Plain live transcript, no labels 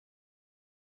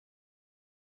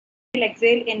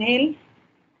exhale, inhale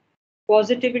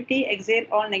positivity, exhale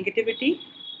all negativity.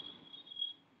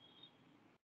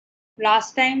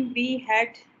 Last time we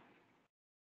had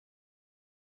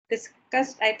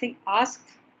discussed, I think, ask,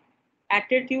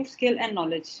 attitude, skill, and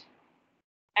knowledge.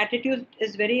 Attitude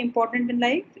is very important in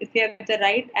life. If you have the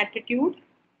right attitude,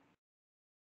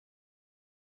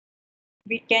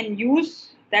 we can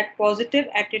use that positive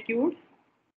attitude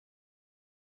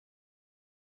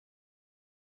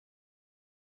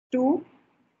to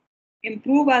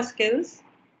improve our skills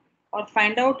or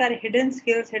find out our hidden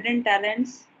skills, hidden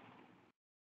talents,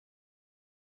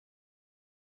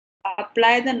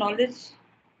 apply the knowledge,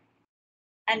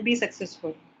 and be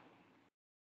successful.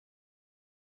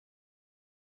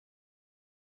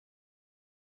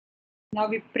 Now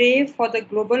we pray for the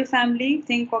global family,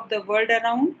 think of the world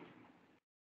around.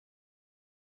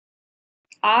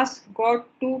 Ask God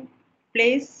to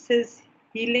place His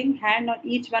healing hand on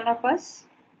each one of us.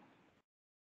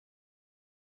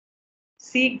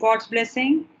 Seek God's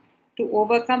blessing to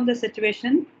overcome the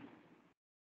situation.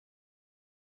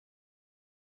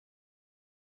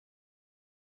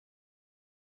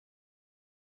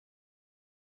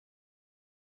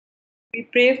 We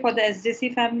pray for the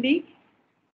SJC family.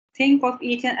 Think of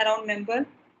each and around member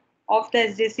of the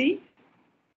SJC.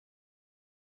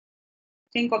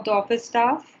 Think of the office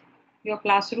staff, your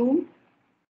classroom,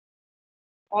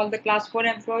 all the class 4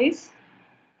 employees.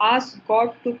 Ask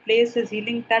God to place His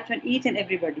healing touch on each and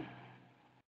everybody.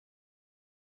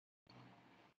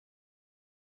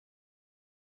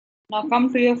 Now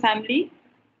come to your family.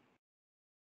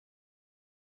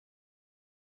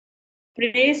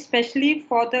 Pray especially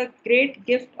for the great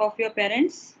gift of your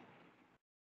parents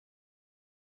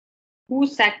who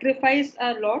sacrifice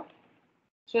a lot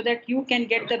so that you can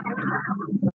get the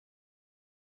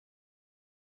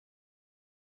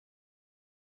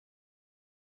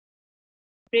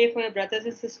pray for your brothers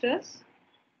and sisters.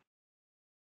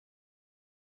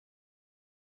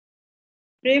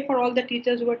 Pray for all the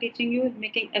teachers who are teaching you,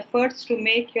 making efforts to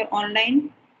make your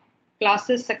online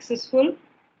classes successful.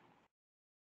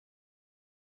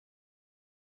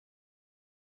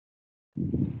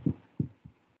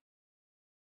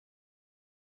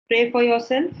 Pray for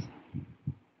yourself.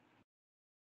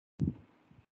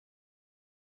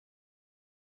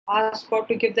 Ask God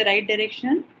to give the right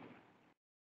direction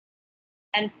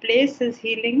and place His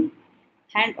healing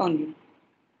hand on you.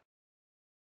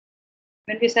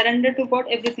 When we surrender to God,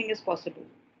 everything is possible.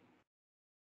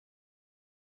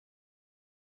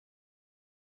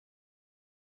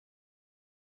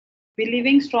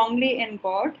 Believing strongly in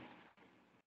God,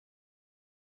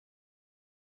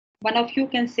 one of you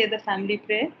can say the family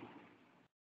prayer.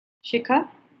 Shikha,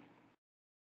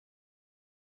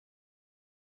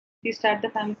 please start the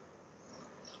family.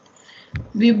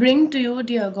 We bring to you,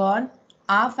 dear God,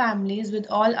 our families with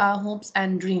all our hopes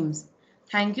and dreams.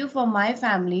 Thank you for my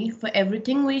family, for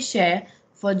everything we share,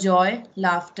 for joy,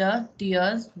 laughter,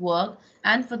 tears, work,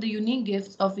 and for the unique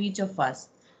gifts of each of us.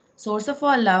 Source of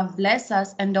our love, bless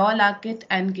us and all our kith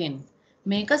and kin.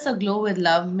 Make us aglow with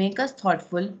love, make us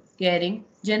thoughtful, caring,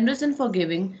 generous and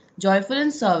forgiving, joyful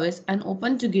in service, and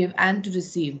open to give and to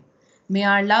receive. May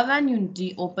our love and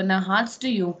unity open our hearts to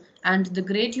you and to the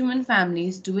great human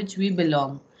families to which we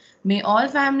belong. May all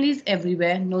families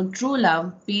everywhere know true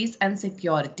love, peace, and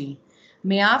security.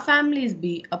 May our families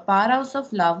be a powerhouse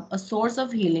of love, a source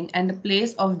of healing, and a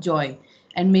place of joy.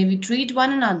 And may we treat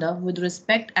one another with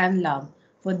respect and love.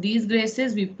 For these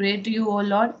graces we pray to you, O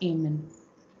Lord. Amen.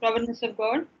 Providence of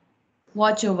God.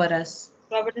 Watch over us.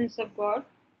 Providence of God.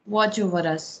 Watch over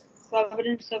us.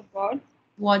 Providence of God.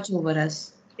 Watch over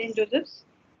us. Saint Joseph's.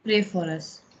 Pray for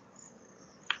us.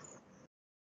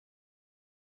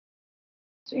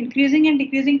 So increasing and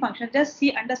decreasing function, just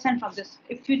see, understand from this.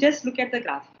 If you just look at the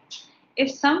graph,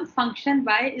 if some function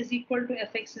y is equal to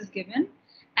fx is given,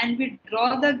 and we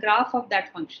draw the graph of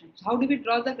that function. So how do we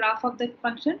draw the graph of the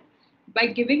function? By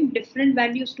giving different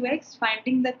values to x,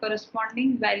 finding the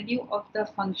corresponding value of the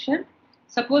function.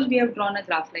 Suppose we have drawn a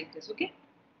graph like this, okay?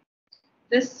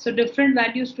 So different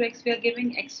values to x we are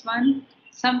giving, x1,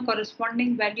 some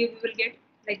corresponding value we will get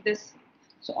like this.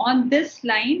 So on this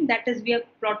line, that is, we are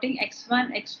plotting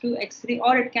x1, x2, x3,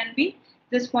 or it can be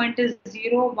this point is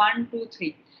 0, 1, 2,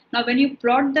 3. Now when you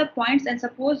plot the points, and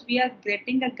suppose we are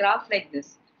getting a graph like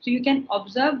this, so you can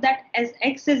observe that as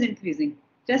x is increasing,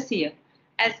 just here,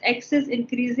 as x is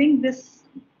increasing, this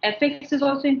fx is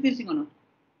also increasing or not?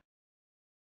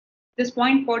 This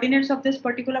point, coordinates of this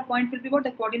particular point will be what?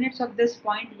 The coordinates of this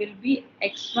point will be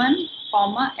x1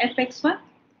 comma fx1.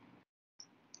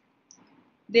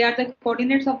 They are the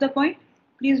coordinates of the point.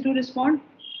 Please do respond.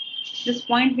 This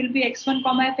point will be x1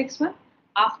 comma fx1.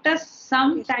 After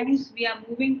some times we are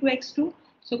moving to x2.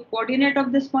 So coordinate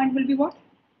of this point will be what?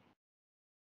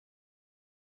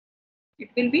 It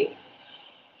will be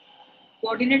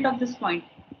coordinate of this point.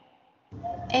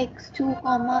 x2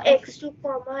 comma fx2.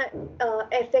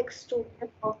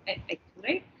 Of x2,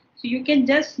 right? So you can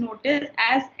just notice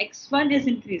as x1 is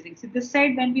increasing. So this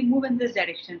side, when we move in this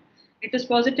direction, it is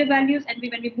positive values, and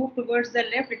when we move towards the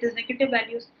left, it is negative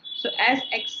values. So as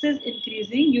x is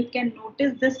increasing, you can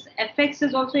notice this fx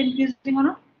is also increasing or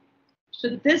not.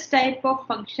 So this type of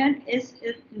function is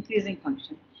increasing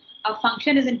function. A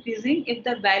function is increasing if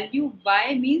the value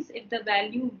y, means if the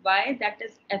value y, that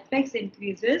is fx,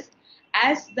 increases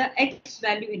as the x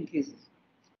value increases.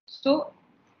 So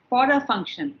for a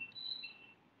function,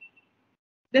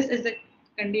 this is the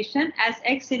condition: as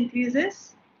x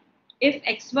increases, if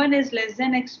x1 is less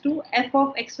than x2, f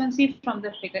of x1, see from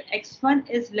the figure, x1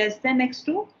 is less than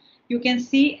x2, you can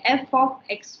see f of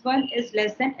x1 is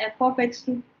less than f of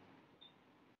x2.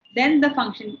 Then the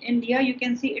function, in here you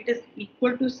can see it is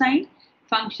equal to sign.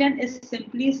 Function is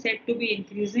simply said to be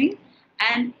increasing,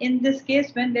 and in this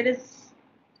case, when there is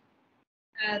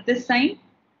this sign,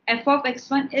 f of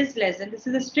x1 is less than, this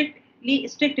is a strict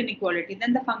inequality,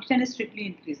 then the function is strictly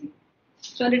increasing.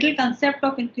 So a little concept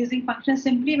of increasing function,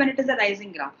 simply when it is a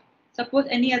rising graph. Suppose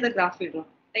any other graph we draw,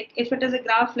 like if it is a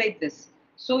graph like this,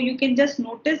 so you can just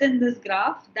notice in this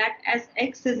graph that as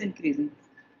x is increasing,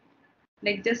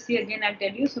 like just see again, I'll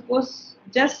tell you, suppose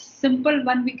just simple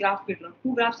one we graph we draw,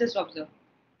 two graphs, just observe.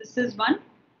 This is one.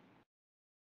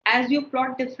 As you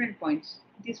plot different points,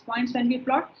 these points when we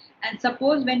plot, and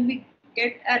suppose when we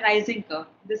get a rising curve,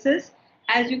 this is,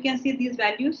 as you can see these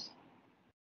values,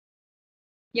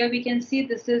 here we can see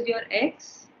this is your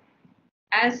x,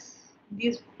 as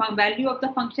this value of the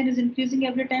function is increasing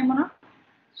every time or not.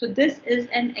 So this is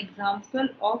an example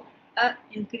of a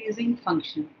increasing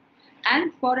function.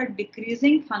 And for a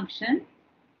decreasing function,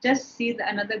 just see the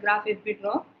another graph if we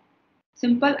draw.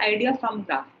 Simple idea from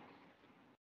graph.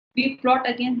 We plot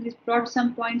again, we plot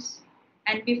some points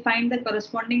and we find the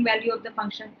corresponding value of the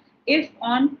function. If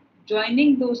on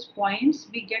joining those points,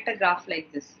 we get a graph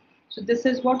like this. So this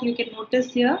is what you can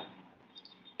notice here.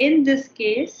 In this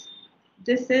case,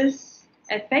 this is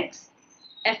fx.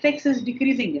 Fx is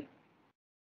decreasing here.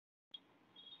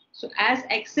 So as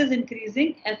x is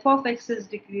increasing, f of x is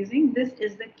decreasing. This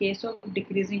is the case of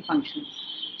decreasing function.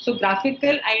 So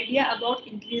graphical idea about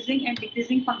increasing and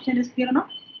decreasing function is clear or not?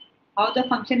 How the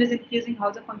function is increasing,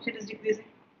 how the function is decreasing.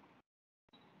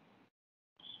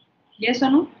 Yes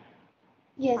or no?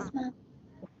 Yes, ma'am.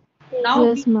 Now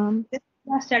Yes, ma'am. we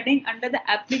are studying under the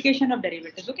application of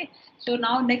derivatives. Okay. So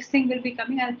now next thing will be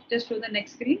coming. I'll just show the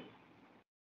next screen.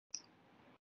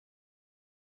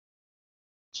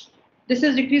 This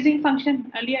is decreasing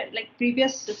function. Earlier, like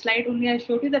previous slide only, I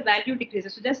showed you the value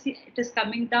decreases. So just see it is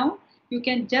coming down. You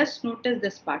can just notice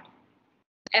this part.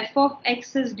 F of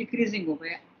x is decreasing over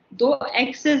here. Though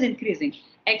x is increasing,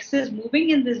 x is moving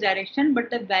in this direction, but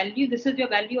the value, this is your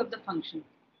value of the function.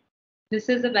 This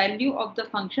is the value of the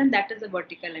function, that is a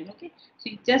vertical line. Okay. So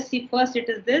you just see first it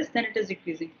is this, then it is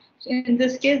decreasing. So in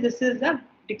this case, this is the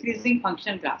decreasing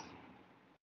function graph.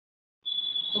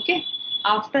 Okay.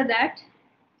 After that,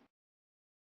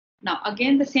 now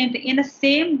again the same thing in the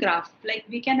same graph, like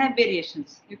we can have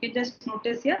variations. You can just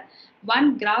notice here,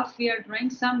 one graph we are drawing,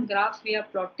 some graph we are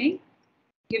plotting,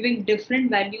 giving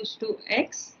different values to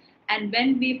x, and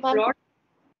when we plot,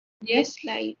 yes,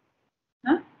 Slide.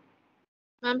 huh?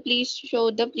 Ma'am, please show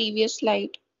the previous slide.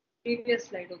 Previous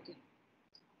slide, okay.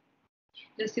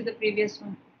 Just see the previous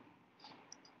one.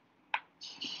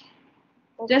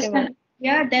 Okay, Just ma'am.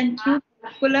 yeah, then through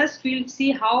calculus we'll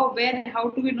see how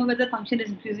do we know whether function is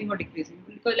increasing or decreasing,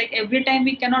 because like every time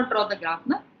we cannot draw the graph,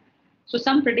 na? So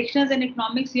some predictions in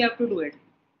economics you have to do it.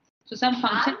 So some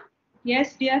function,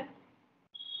 yes dear.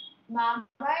 Ma'am,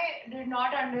 I did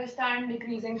not understand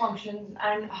decreasing functions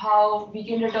and how we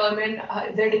can determine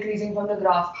they're decreasing from the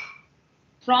graph.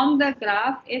 From the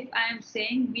graph, if I am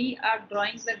saying we are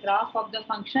drawing the graph of the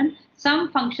function,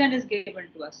 some function is given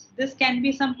to us. This can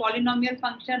be some polynomial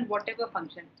function, whatever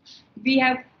function. We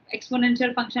have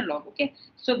exponential function log. Okay.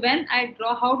 So when I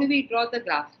draw, how do we draw the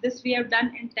graph? This we have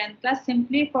done in 10th class.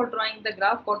 Simply for drawing the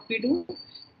graph, what we do,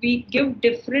 we give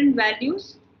different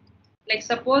values. Like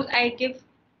suppose I give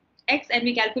x and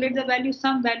we calculate the value,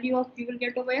 some value of you will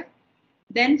get over here.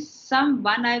 Then some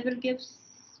one I will give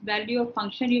value of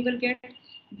function you will get.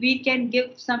 We can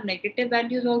give some negative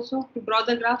values also to draw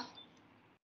the graph.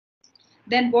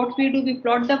 Then what we do, we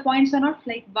plot the points or not,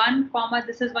 like 1 comma,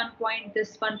 this is 1 point,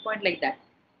 this 1 point, like that.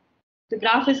 The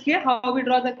graph is clear how we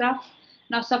draw the graph.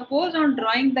 Now suppose on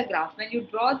drawing the graph, when you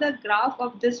draw the graph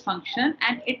of this function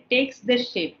and it takes this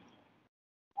shape,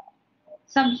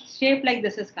 some shape like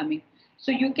this is coming.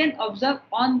 So you can observe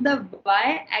on the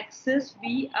y-axis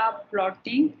we are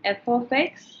plotting f of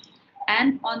x,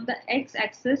 and on the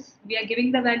x-axis we are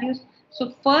giving the values.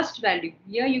 So first value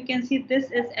here you can see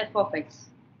this is f of x.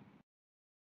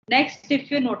 Next, if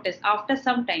you notice after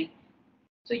some time,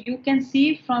 so you can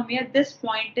see from here this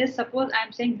point is, suppose I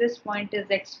am saying this point is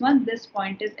x1, this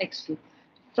point is x2.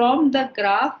 From the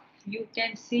graph you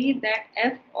can see that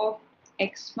f of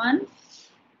x1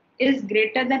 is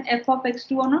greater than f of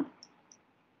x2 or not?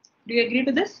 Do you agree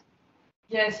to this?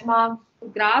 Yes, ma'am. The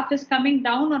graph is coming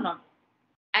down or not?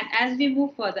 And as we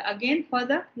move further, again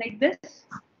further like this.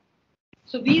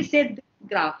 So we said this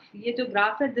graph, ये जो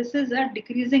graph है, this is a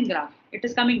decreasing graph. It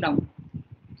is coming down.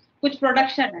 कुछ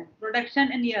production है,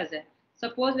 production in years है.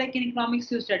 Suppose like in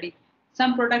economics you study,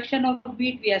 some production of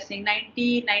wheat we are seeing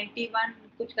 90, 91,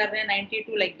 कुछ कर रहे हैं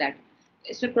 92 like that.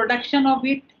 It's a production of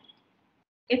wheat.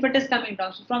 If it is coming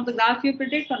down, so from the graph you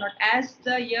predict or not, as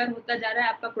the year होता जा रहा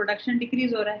है आपका production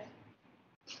decrease हो रहा है.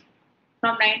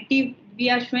 From 90 we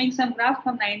are showing some graph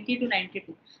from 90 to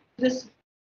 92. This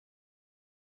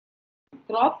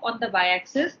crop on the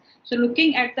y-axis. So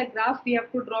looking at the graph we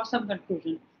have to draw some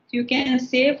conclusion. So you can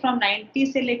say from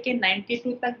 90 से लेके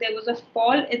 92 तक there was a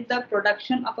fall in the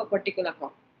production of a particular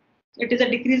crop. It is a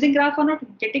decreasing graph or not?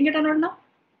 Getting it or not now?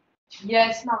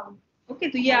 Yes, ma'am. Okay,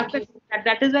 so yeah,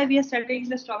 that is why we are studying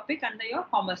this topic under your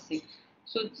commerce thing.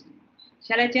 So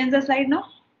shall I change the slide now?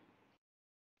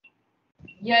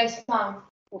 Yes, ma'am.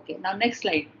 Okay, now next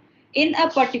slide. In a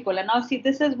particular, now see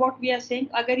this is what we are saying.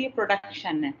 अगर ये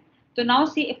production है, so now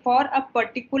see for a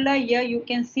particular year you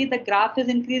can see the graph is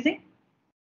increasing.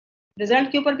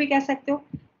 Result के ऊपर भी कह सकते हो.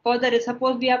 For the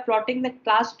suppose we are plotting the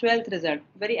class 12th result.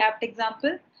 Very apt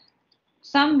example.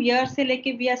 Some year से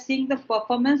लेके we are seeing the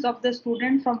performance of the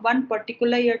student from one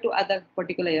particular year to other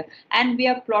particular year, and we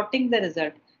are plotting the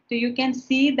result. So you can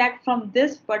see that from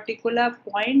this particular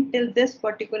point till this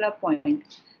particular point,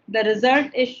 the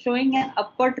result is showing an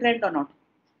upward trend or not.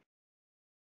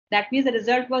 That means the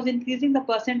result was increasing, the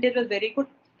percentage was very good.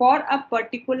 For a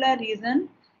particular reason,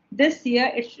 this year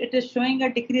it is showing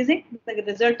a decreasing, the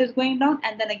result is going down,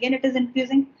 and then again it is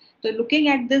increasing. So looking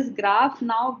at this graph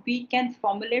now, we can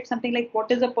formulate something like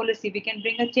what is the policy. We can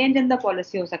bring a change in the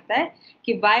policy. हो सकता है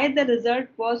कि why the result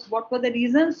was, what were the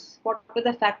reasons, what were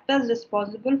the factors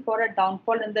responsible for a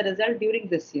downfall in the result during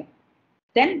this year.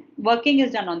 Then working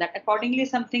is done on that. Accordingly,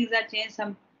 some things are changed,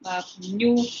 some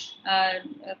new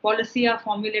policy are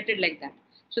formulated like that.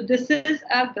 So this is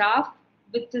a graph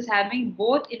which is having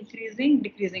both increasing,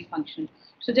 decreasing function.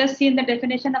 So just see in the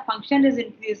definition, a function is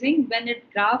increasing when its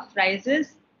graph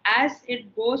rises as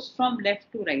it goes from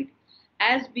left to right.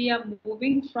 As we are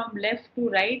moving from left to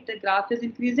right, the graph is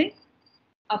increasing.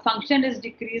 A function is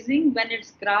decreasing when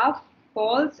its graph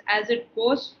falls as it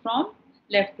goes from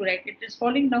left to right. It is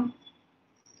falling down.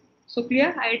 So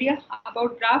clear idea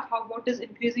about graph, how what is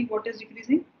increasing, what is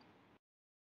decreasing?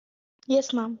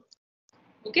 Yes, ma'am.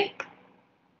 Okay.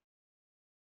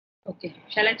 Okay.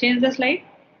 Shall I change the slide?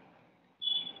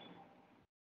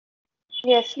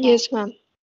 Yes, ma'am. Yes, ma'am.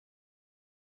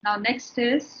 Now next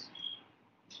is,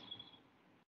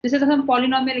 this is some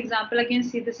polynomial example. Again,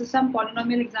 see this is some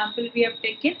polynomial example we have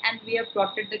taken and we have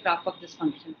plotted the graph of this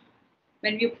function.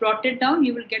 When you plot it down,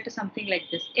 you will get something like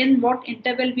this. In what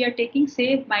interval we are taking?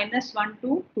 Say -1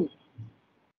 to 2.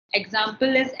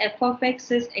 Example is f of x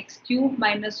is x cube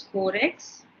minus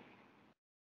 4x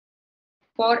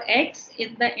for x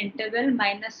in the interval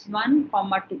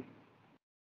 -1, 2.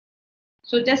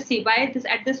 So just see why this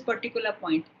at this particular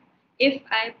point. If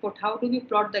I put, how do we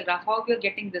plot the graph? How we are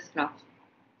getting this graph?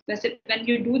 When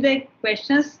you do the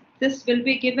questions, this will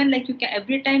be given like you can,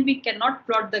 every time we cannot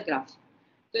plot the graph.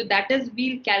 So that is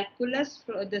we'll calculus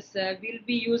for this. We'll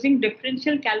be using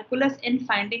differential calculus in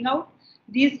finding out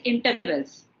these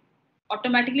intervals.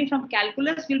 Automatically from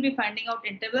calculus, we'll be finding out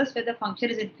intervals where the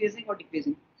function is increasing or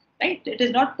decreasing. Right? It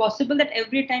is not possible that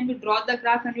every time you draw the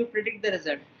graph and you predict the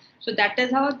result. So that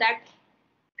is how that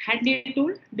handy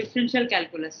tool, differential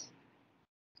calculus.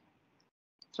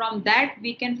 From that,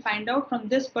 we can find out from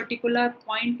this particular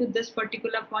point to this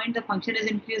particular point, the function is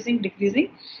increasing,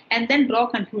 decreasing, and then draw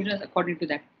conclusions according to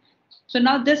that. So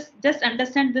now this, just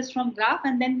understand this from graph,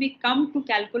 and then we come to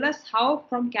calculus, how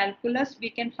from calculus we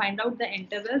can find out the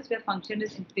intervals where function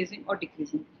is increasing or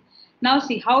decreasing. Now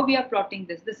see how we are plotting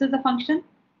this. This is the function.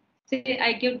 Say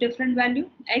I give different value,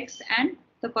 x and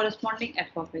the corresponding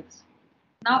f of x.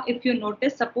 Now if you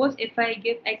notice, suppose if I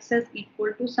give x as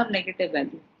equal to some negative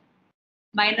value,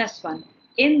 -1.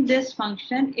 In this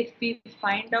function, if we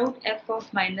find out f of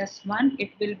 -1,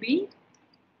 it will be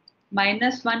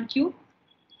 -1 cube.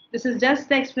 This is just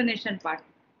the explanation part.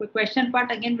 The question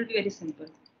part again will be very simple.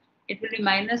 It will be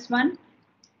 -1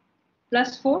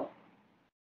 plus 4.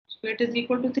 So it is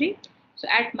equal to 3. So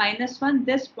at -1,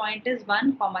 this point is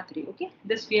 1, 3. Okay,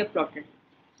 this we have plotted.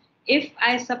 If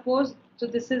I suppose, so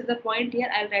this is the point here,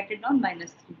 I'll write it down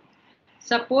 -3.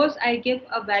 Suppose I give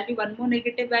a value, one more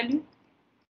negative value,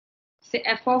 say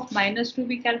f of -2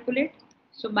 we calculate.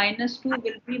 So -2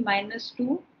 will be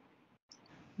 -2.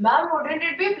 Ma'am, wouldn't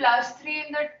it be +3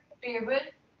 in the table?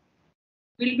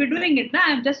 We'll be doing it now.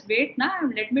 I'm just wait now.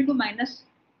 Let me do minus.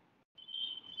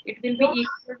 It will be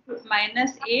equal to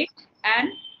 -8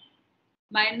 and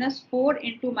 -4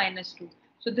 into -2.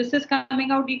 So this is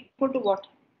coming out equal to what?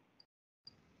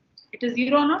 It is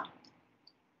 0 or not?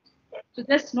 So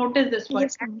just notice this one.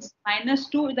 Yes,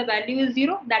 -2, the value is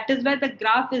 0. That is why the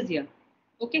graph is here.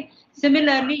 Okay.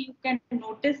 Similarly, you can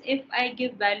notice if I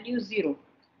give value 0,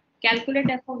 calculate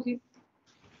f of 0.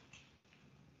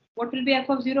 What will be f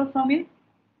of 0 from here?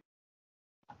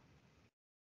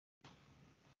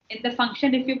 In the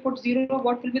function, if you put 0,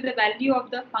 what will be the value of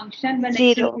the function when x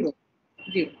is 0. 0?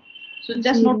 0. So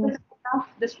just notice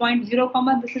this point 0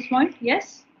 comma, this is point,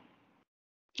 yes?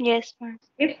 Yes, ma'am.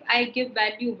 If I give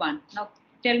value 1, now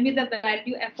tell me the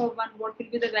value f of 1, what will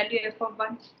be the value f of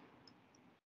 1?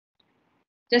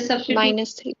 Just substitute.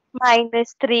 -3.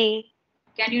 -3.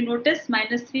 Can you notice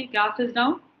 -3 graph is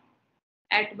down?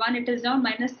 At 1 it is down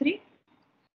 -3.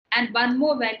 And one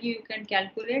more value you can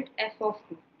calculate, f of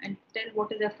 2. And tell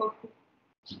what is f of 2.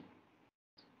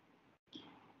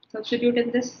 Substitute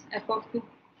in this f of 2.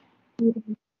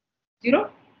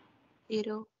 0?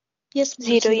 0. Yes,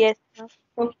 0. Yes, ma'am.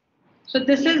 Okay. So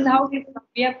this is how we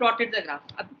have plotted the graph.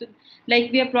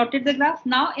 Like we have plotted the graph.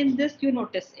 Now in this, you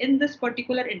notice in this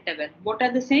particular interval, what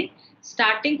are they saying?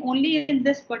 Starting only in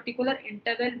this particular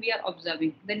interval, we are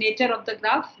observing the nature of the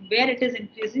graph, where it is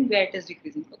increasing, where it is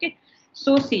decreasing. Okay.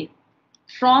 So see,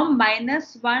 from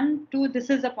 -1 to this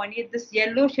is the point. This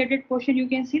yellow shaded portion you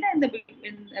can see that in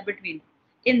between.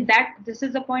 In that, this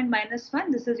is the point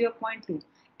 -1. This is your point 2.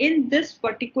 In this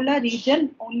particular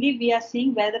region, only we are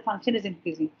seeing where the function is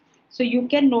increasing. So you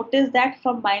can notice that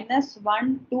from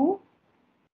 -1 to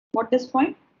what this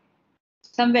point?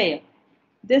 Somewhere here.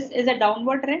 This is a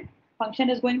downward trend. Function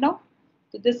is going down.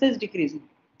 So this is decreasing.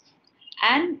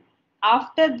 And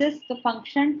after this, the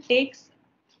function takes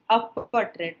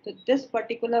upward trend. So this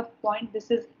particular point, this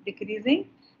is decreasing.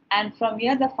 And from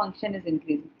here, the function is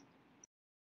increasing.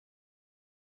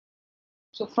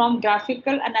 So from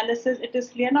graphical analysis, it is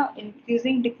clear now,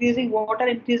 increasing, decreasing. What are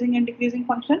increasing and decreasing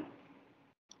function?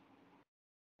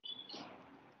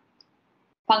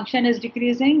 Function is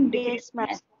decreasing, decreasing. Yes, ma'am.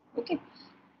 Okay.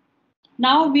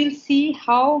 Now we'll see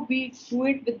how we do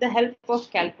it with the help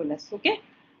of calculus. Okay.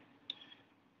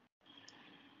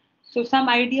 So some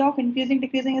idea of increasing,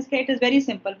 decreasing is clear. It is very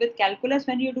simple. With calculus,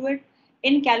 when you do it,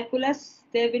 in calculus,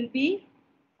 there will be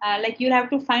like you'll have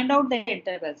to find out the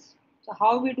intervals. So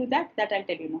how we do that, that I'll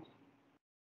tell you now.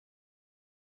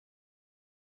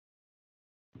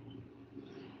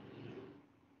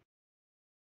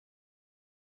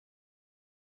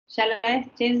 Shall I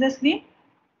change the screen?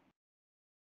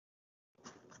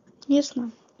 Yes,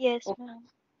 ma'am. Yes, Okay. ma'am.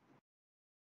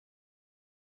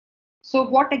 So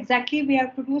what exactly we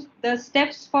have to do, the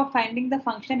steps for finding the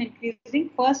function increasing,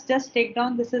 first just take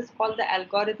down, this is called the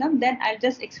algorithm, then I'll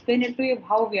just explain it to you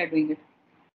how we are doing it.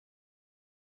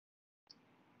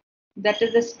 That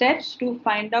is the steps to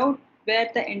find out where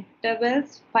the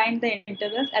intervals, find the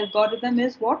intervals. Algorithm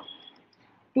is what?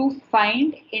 To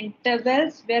find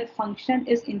intervals where function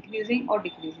is increasing or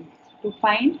decreasing. To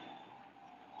find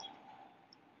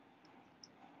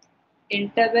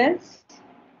intervals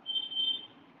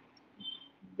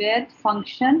where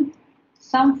function,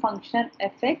 some function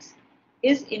fx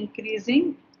is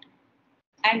increasing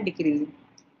and decreasing.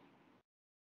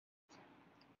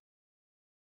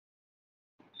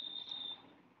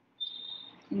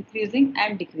 Increasing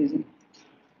and decreasing.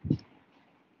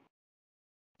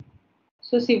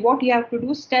 So see what you have to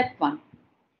do, step 1.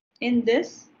 In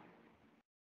this,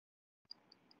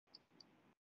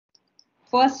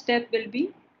 first step will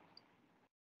be,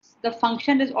 the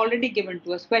function is already given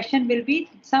to us. Question will be,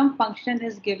 some function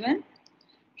is given,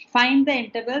 find the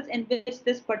intervals in which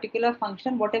this particular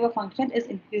function, whatever function, is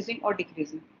increasing or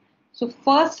decreasing. So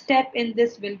first step in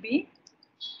this will be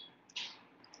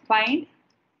find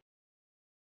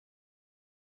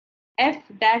f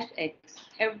dash x.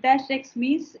 F dash x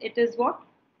means it is what?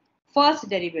 First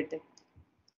derivative.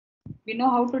 We know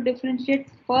how to differentiate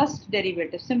first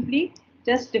derivative, simply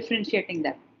just differentiating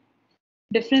that.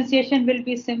 Differentiation will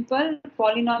be simple.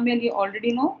 Polynomial you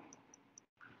already know.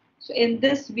 So in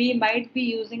this we might be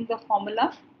using the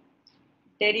formula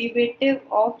derivative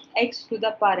of x to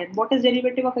the power n. What is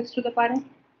derivative of x to the power n?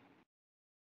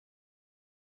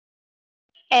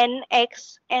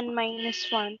 nx n minus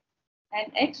 1.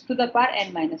 And x to the power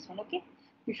n minus 1. Okay,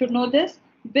 you should know this.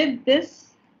 With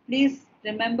this, please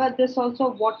remember this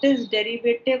also. What is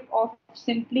derivative of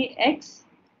simply x?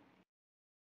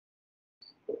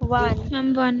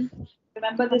 1. 1.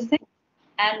 Remember this thing.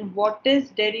 And what is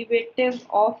derivative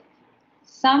of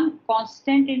some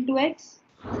constant into x?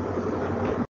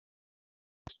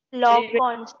 Log Derivative,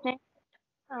 constant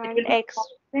it will and be x.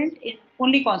 constant in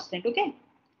only constant. Okay,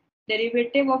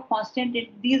 derivative of constant.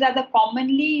 These are the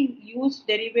commonly used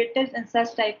derivatives in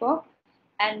such type of.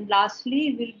 And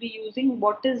lastly, we'll be using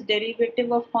what is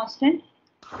derivative of constant?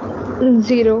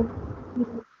 0.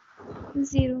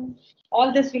 0.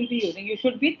 All this will be using. You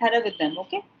should be thorough with them.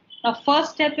 Okay. Now,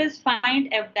 first step is find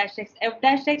f dash x. F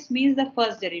dash x means the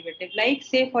first derivative. Like,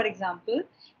 say, for example,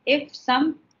 if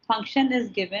some function is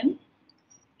given,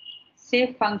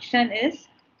 say function is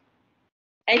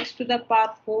x to the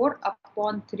power 4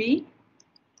 upon 3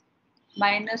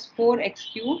 minus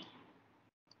 4x cubed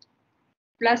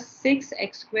plus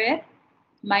 6x square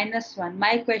minus 1.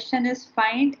 My question is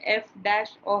find f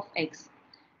dash of x.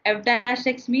 F dash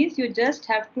x means you just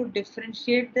have to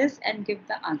differentiate this and give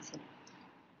the answer.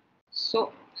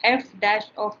 So f dash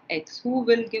of x, who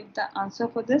will give the answer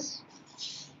for this?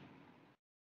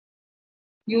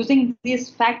 Using these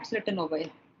facts written over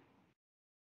here.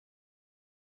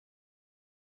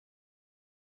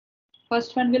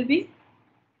 First one will be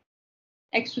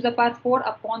x to the power 4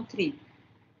 upon 3.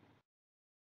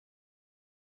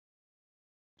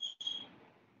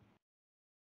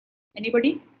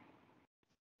 Anybody?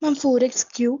 Ma'am, 4x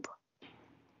cube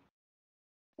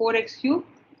 4x cube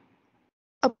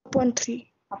upon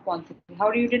 3. upon 3.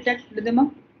 How do you did that,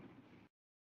 Ridhima?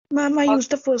 Ma'am, I used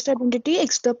the first identity,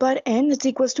 x to the power n is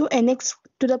equals to nx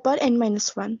to the power n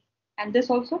minus 1. And this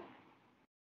also?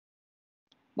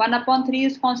 1 upon 3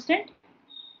 is constant?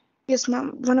 Yes,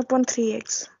 ma'am, 1 upon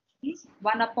 3x.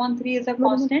 1 upon 3 is a 1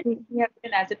 upon constant. 3. We have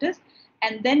written as it is.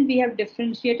 And then we have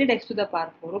differentiated x to the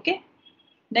power 4. Okay.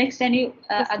 Next, any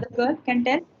other girl can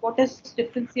tell what is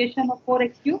differentiation of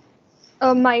 4x cube?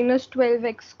 Minus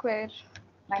 12x square.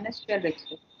 Minus 12x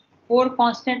cube. 4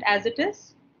 constant as it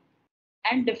is.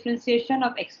 And differentiation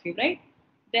of x cube, right?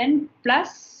 Then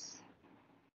plus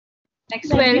next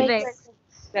 12x.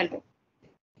 12.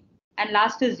 And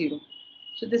last is 0.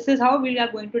 So this is how we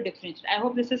are going to differentiate. I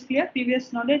hope this is clear.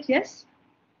 Previous knowledge, yes?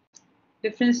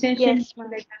 Differentiation Yes,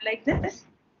 ma'am. like this.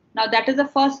 Now that is the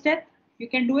first step. You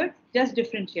can do it, just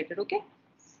differentiate it, okay?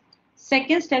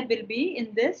 Second step will be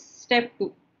in this step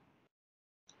 2.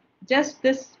 Just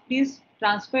this, please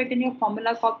transfer it in your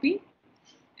formula copy.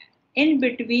 In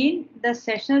between the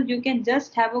sessions, you can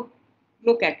just have a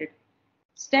look at it.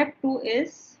 Step 2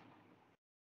 is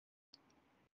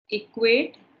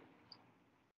equate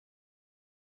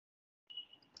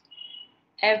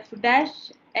f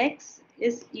dash x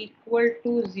is equal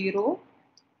to 0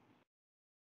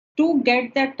 to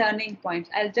get the turning points.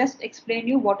 I'll just explain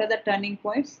you what are the turning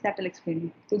points. That will explain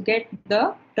you. To get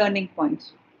the turning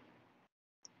points.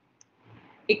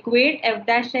 Equate f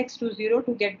dash x to 0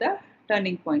 to get the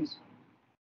turning points.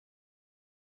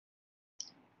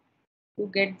 To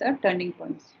get the turning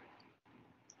points.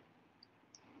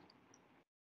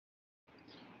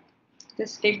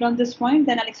 Just take down this point,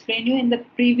 then I'll explain you in the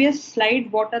previous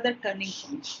slide what are the turning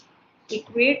points.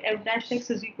 Equate f dash x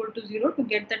is equal to 0 to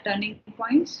get the turning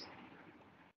points.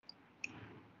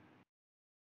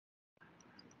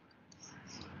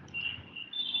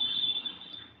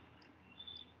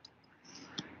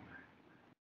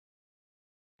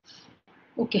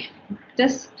 Okay,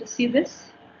 just see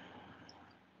this.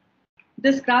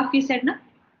 This graph we said, na?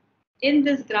 In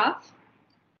this graph,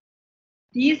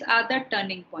 these are the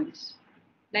turning points.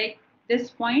 Like this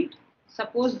point,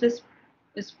 suppose this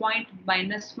is point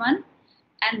 -1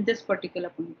 and this particular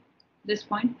point, this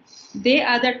point, they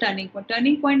are the turning point.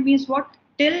 Turning point means what?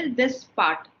 Till this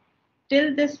part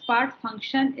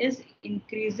function is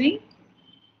increasing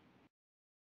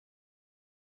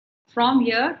from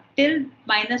here till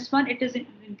 -1 it is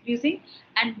increasing,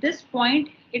 and this point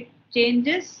it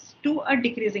changes to a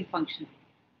decreasing function.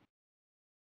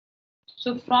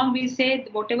 So from we say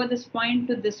whatever this point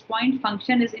to this point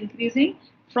function is increasing,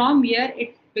 from here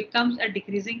it becomes a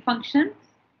decreasing function,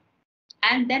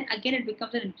 and then again it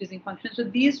becomes an increasing function. So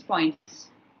these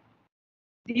points,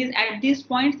 at these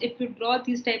points, if you draw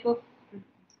these type of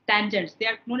tangents, they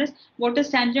are known as, what is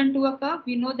tangent to a curve?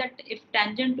 We know that if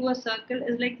tangent to a circle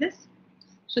is like this,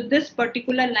 So this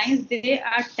particular lines, they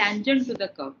are tangent to the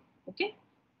curve. Okay.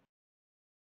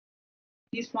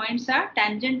 These points are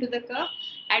tangent to the curve.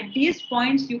 At these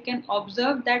points, you can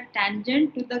observe that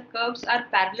tangent to the curves are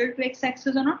parallel to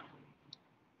x-axis or not?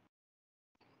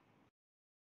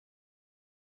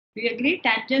 Do you agree?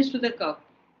 Tangents to the curve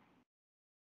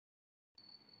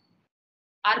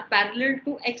are parallel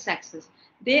to x-axis.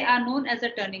 They are known as the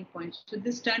turning points. So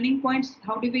these turning points,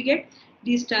 how do we get?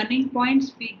 These turning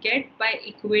points we get by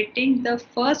equating the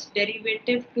first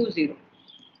derivative to 0.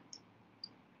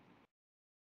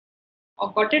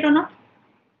 Or got it or not?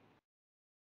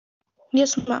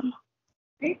 Yes, ma'am.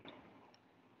 Right.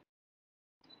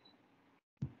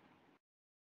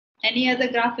 Any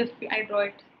other graph if I draw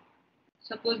it?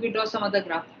 Suppose we draw some other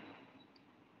graph.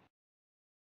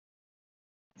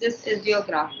 This is your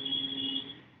graph.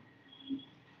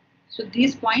 So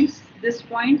these points, this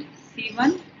point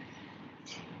C1,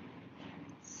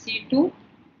 C2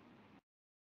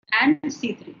 and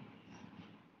C3.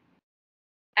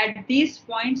 At these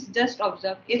points, just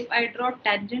observe, if I draw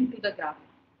tangent to the graph,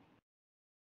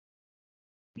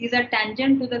 these are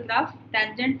tangent to the graph,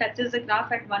 tangent touches the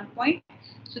graph at one point.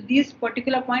 So these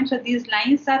particular points, or these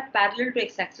lines are parallel to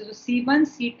x-axis. So C1,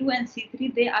 C2 and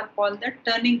C3, they are called the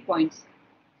turning points.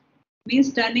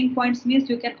 Means turning points means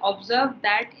you can observe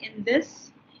that in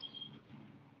this,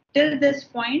 till this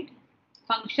point,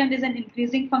 function is an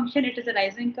increasing function, it is a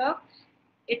rising curve.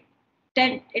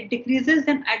 It decreases,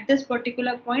 then at this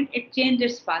particular point, it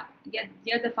changes path.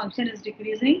 Here the function is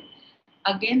decreasing.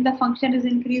 Again, the function is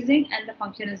increasing and the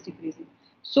function is decreasing.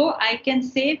 So I can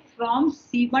say from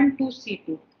C1 to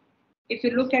C2. If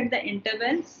you look at the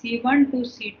interval C1 to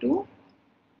C2,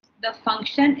 the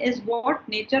function is what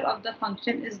nature of the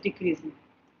function is decreasing.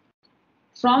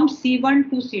 From C1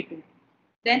 to C2.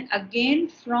 Then again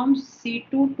from C2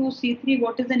 to C3,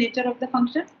 what is the nature of the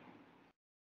function?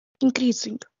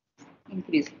 Increasing.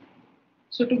 Increasing.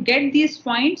 So to get these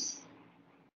points,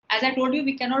 as I told you,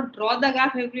 we cannot draw the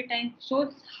graph every time.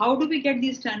 So how do we get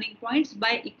these turning points?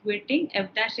 By equating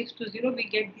f dash x to 0, we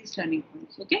get these turning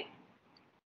points. Okay.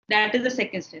 That is the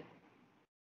second step.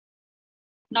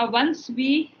 Now once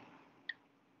we,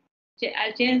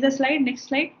 I'll change the slide, next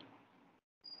slide.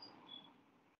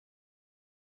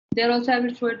 There also I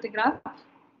will show it the graph.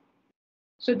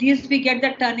 So these we get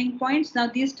the turning points. Now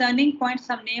these turning points,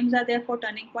 some names are there for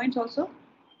turning points also.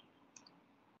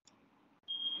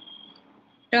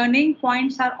 Turning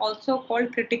points are also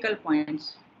called critical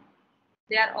points.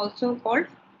 They are also called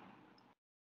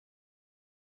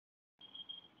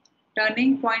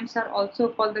turning points are also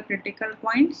called the critical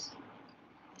points.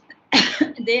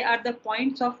 They are the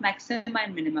points of maxima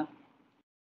and minima.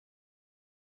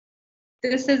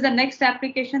 This is the next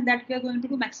application that we are going to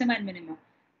do, maxima and minima.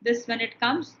 This when it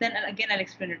comes, then again I'll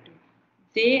explain it to you.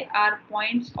 They are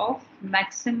points of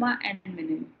maxima and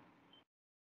minima.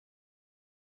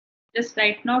 Just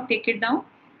right now take it down.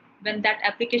 When that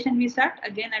application we start,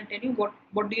 again I'll tell you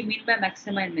what do you mean by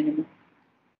maxima and minima.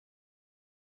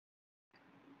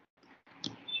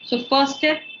 So first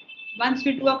step, once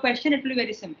we do a question, it will be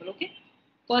very simple. Okay.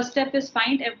 First step is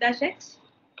find f dash x.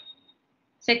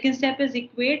 Second step is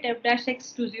equate f dash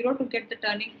x to 0 to get the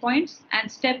turning points.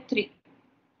 And step 3.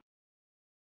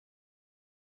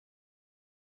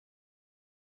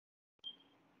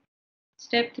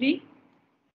 Step 3.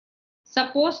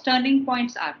 Suppose turning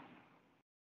points are.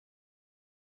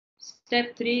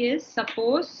 Step 3 is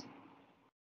suppose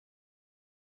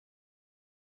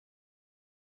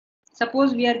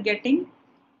we are getting,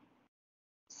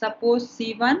 suppose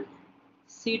C1,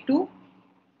 C2,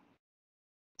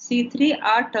 C3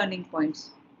 are turning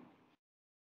points.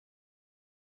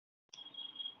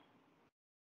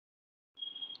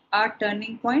 Are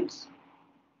turning points.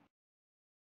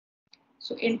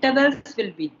 So intervals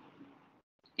will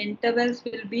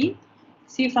be,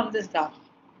 see from this graph.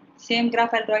 Same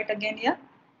graph, I'll draw it again here.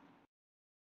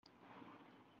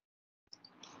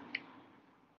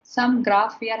 Some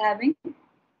graph we are having.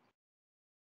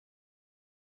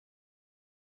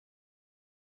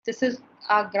 This is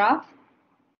our graph.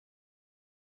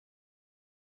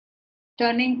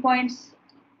 Turning points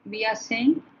we are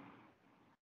saying.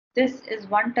 This is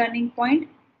one turning point,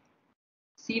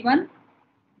 C1.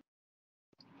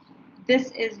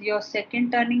 This is your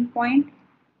second turning point,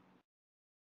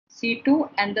 C2,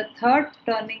 and the third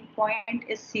turning point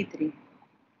is C3.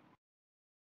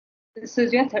 This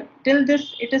is your third. Till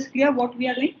this, it is clear what we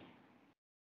are doing?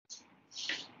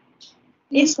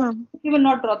 Yes, ma'am. We will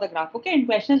not draw the graph. Okay, in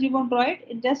questions we won't draw it.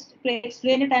 In just to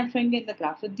explain it, I am showing you in the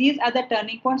graph. So these are the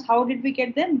turning points. How did we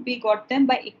get them? We got them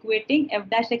by equating f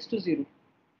dash x to 0.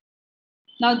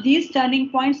 Now these turning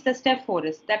points, the step 4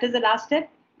 is, that is the last step.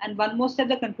 and one more step,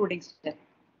 the concluding step.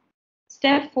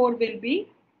 Step 4 will be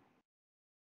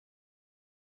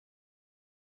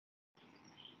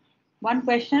one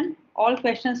question, all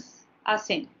questions are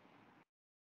same.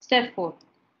 Step 4.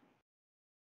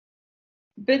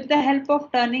 With the help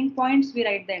of turning points, we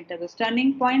write the intervals.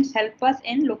 Turning points help us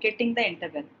in locating the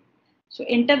interval. So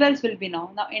intervals will be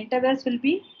now. Now intervals will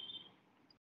be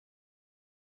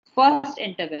first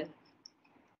interval.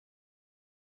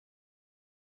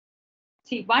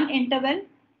 See, one interval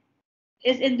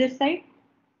is in this side.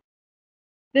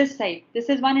 This side. This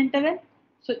is one interval.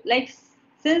 So like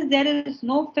since there is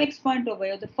no fixed point over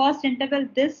here, the first interval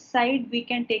this side we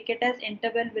can take it as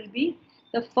interval will be,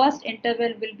 the first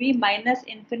interval will be minus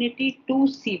infinity to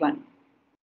C1.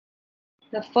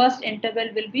 The first interval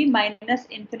will be minus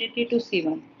infinity to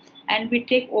C1. And we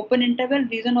take open interval.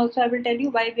 Reason also I will tell you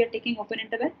why we are taking open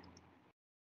interval.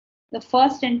 The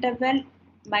first interval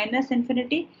minus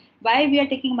infinity. Why we are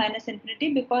taking minus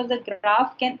infinity? Because the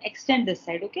graph can extend this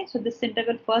side. Okay, so this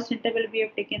interval, first interval we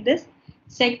have taken this.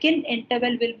 Second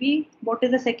interval will be, what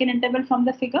is the second interval from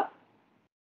the figure?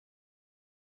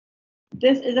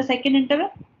 This is the second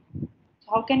interval.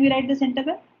 How can we write this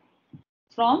interval?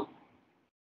 From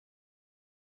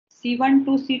C1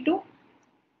 to C2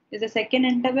 is the second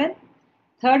interval.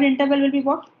 Third interval will be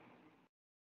what?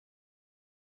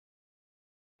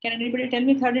 Can anybody tell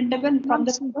me third interval from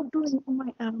the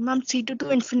figure? Ma'am, C2 to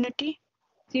infinity.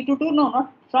 C2 to, no,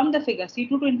 not from the figure.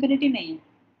 C2 to infinity nahi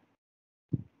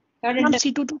hai. Third Ma'am, interval.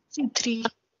 C2 to C3.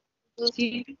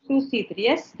 C2 to C3.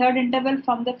 Yes, third interval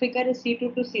from the figure is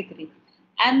C2 to C3.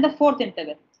 And the fourth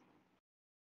interval.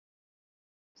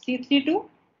 C3 to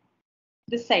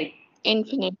this side.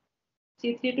 Infinite.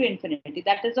 C3 to infinity.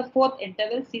 That is the fourth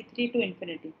interval, C3 to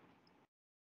infinity.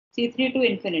 C3 to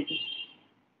infinity.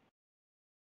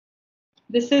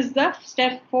 This is the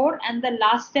step 4, and the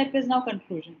last step is now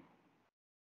conclusion.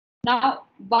 Now,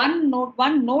 one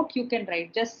note you can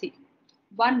write. Just see.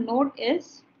 One note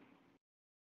is,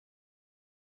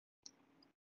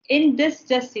 in this,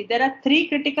 just see, there are 3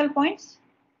 critical points.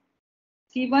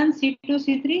 C1, C2,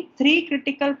 C3. 3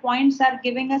 critical points are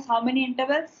giving us how many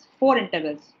intervals? 4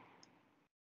 intervals.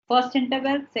 First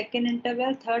interval, second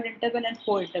interval, third interval, and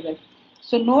fourth interval.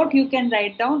 So note you can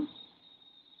write down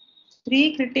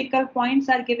 3 critical points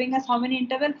are giving us how many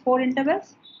intervals? 4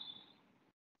 intervals.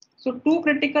 So 2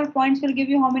 critical points will give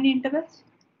you how many intervals?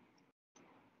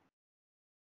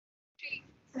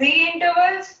 3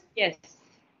 intervals? Yes.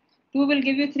 2 will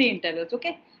give you 3 intervals,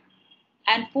 okay?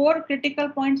 And 4 critical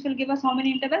points will give us how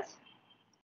many intervals?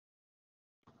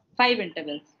 5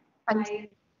 intervals. 5.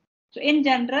 So in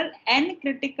general, n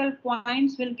critical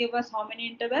points will give us how many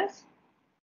intervals?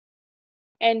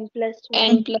 N plus 1.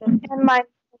 N plus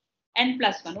N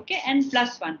plus 1, okay? N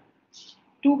plus 1.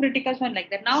 2 critical points like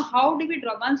that. Now, how do we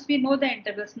draw? Once we know the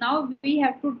intervals, now we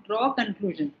have to draw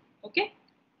conclusion, okay?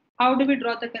 How do we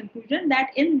draw the conclusion?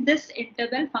 That in this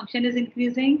interval, function is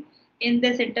increasing. In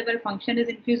this interval, function is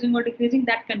increasing or decreasing.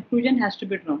 That conclusion has to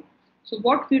be drawn. So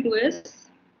what we do is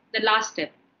the last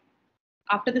step.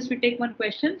 After this, we take one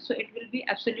question, so it will be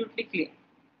absolutely clear.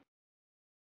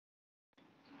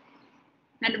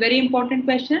 And very important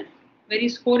question, very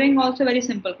scoring also, very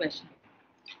simple question.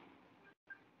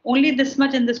 Only this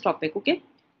much in this topic, okay?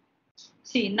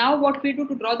 See, now what we do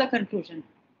to draw the conclusion.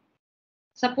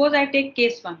 Suppose I take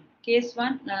case 1. Case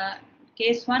 1, I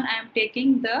am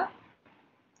taking the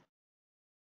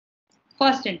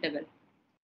first interval.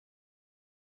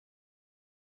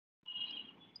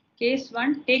 Case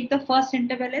 1, take the first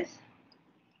interval as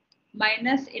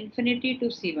minus infinity to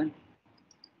C1.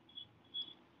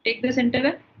 Take this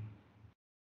interval.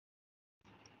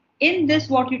 In this,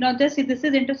 what you know, just see, this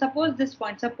is suppose this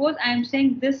point. Suppose I am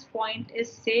saying this point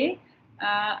is, say,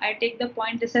 I take the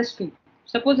point, this as 2.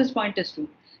 Suppose this point is 2.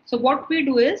 So what we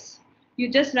do is, you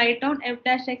just write down f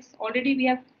dash x. Already we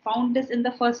have found this in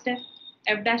the first step,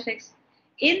 f dash x.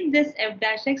 In this f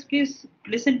dash x, please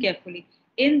listen carefully.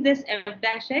 In this f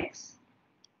dash x,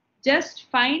 just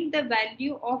find the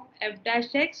value of f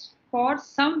dash x for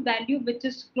some value which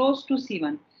is close to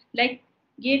C1. Like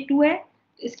ये 2 है,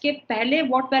 इसके पहले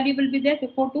what value will be there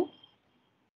before 2?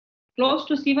 Close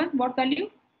to C1, what value?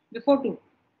 Before 2?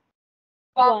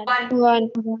 1.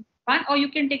 1, or you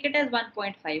can take it as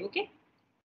 1.5, okay?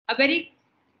 A very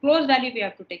close value we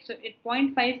have to take. So at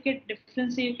 0.5 ke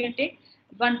difference you can take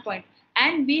 1 point.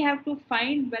 And we have to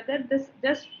find whether this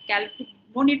just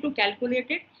no need to calculate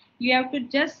it. You have to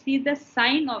just see the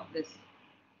sign of this.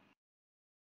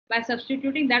 By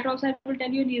substituting that also I will tell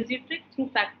you an easy trick through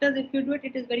factors. If you do it,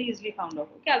 it is very easily found out.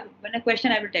 Okay, when a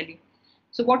question I will tell you.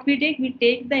 So what we take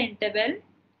the interval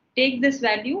take this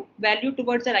value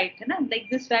towards the right, na? Like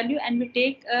this value, and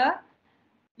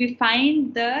we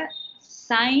find the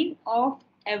sign of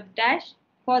f dash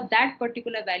for that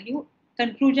particular value.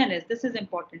 Conclusion is, this is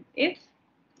important, if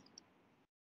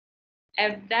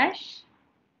f dash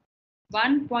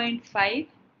 1.5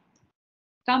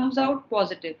 comes out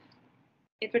positive.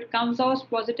 If it comes out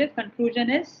positive, conclusion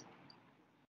is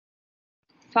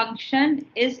function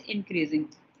is increasing.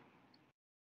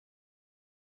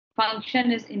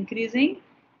 Function is increasing,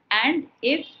 and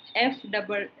if f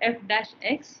dash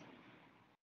x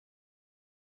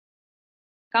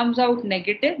comes out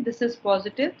negative, this is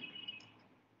positive,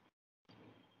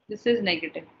 this is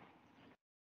negative,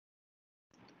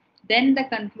 then the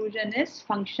conclusion is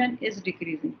function is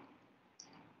decreasing.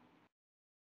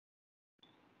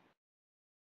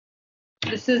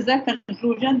 This is the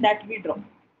conclusion that we draw.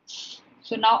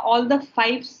 So now all the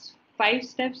five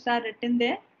steps are written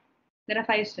there. There are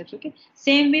 5 steps, okay?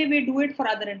 Same way we do it for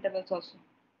other intervals also.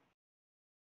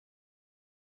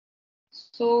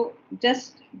 So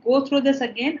just go through this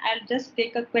again. I'll just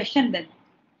take a question then.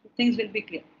 Things will be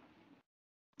clear.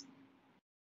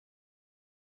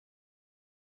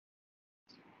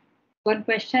 One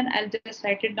question, I'll just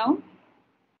write it down.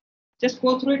 Just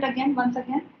go through it again, once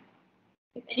again.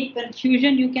 If any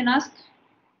confusion, you can ask.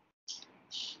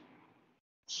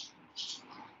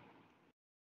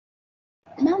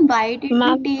 Ma'am, why did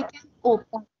we take an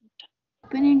open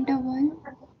interval?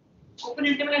 Open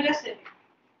interval, I just said.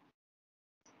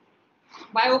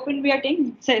 Why open we are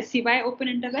taking? See, why open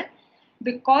interval?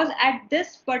 Because at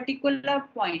this particular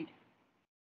point,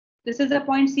 this is the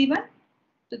point C1.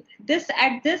 So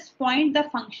at this point, the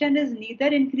function is neither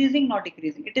increasing nor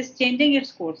decreasing. It is changing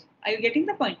its course. Are you getting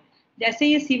the point? जैसे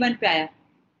ये C1 पे आया,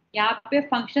 यहाँ पे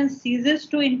function ceases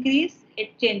to increase,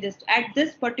 it changes. At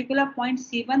this particular point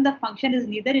C1, the function is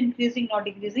neither increasing nor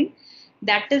decreasing.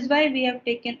 That is why we have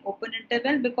taken open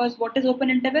interval, because what is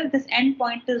open interval? This end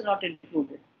point is not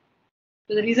included.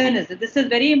 So the reason is that this is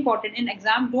very important. In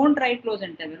exam, don't write close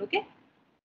interval, okay?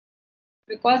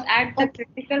 Because at the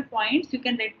critical points, you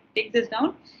can take this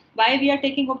down. Why we are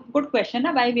taking, good question,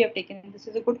 why we have taken, this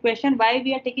is a good question, why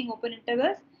we are taking open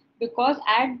intervals? Because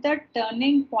at the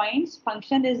turning points,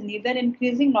 function is neither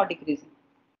increasing nor decreasing.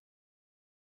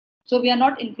 So we are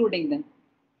not including them.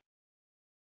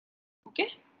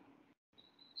 Okay.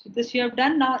 So this you have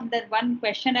done. Now that one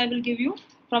question I will give you,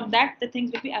 from that the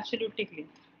things will be absolutely clear.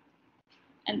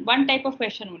 And one type of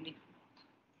question only.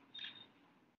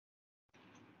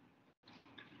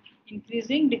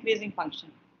 Increasing, decreasing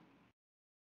function.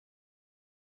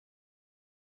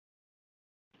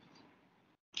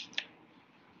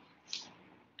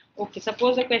 Okay,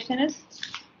 suppose the question is,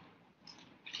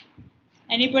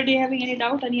 anybody having any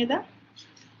doubt, any other?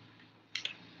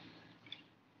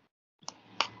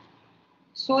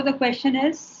 So the question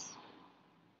is,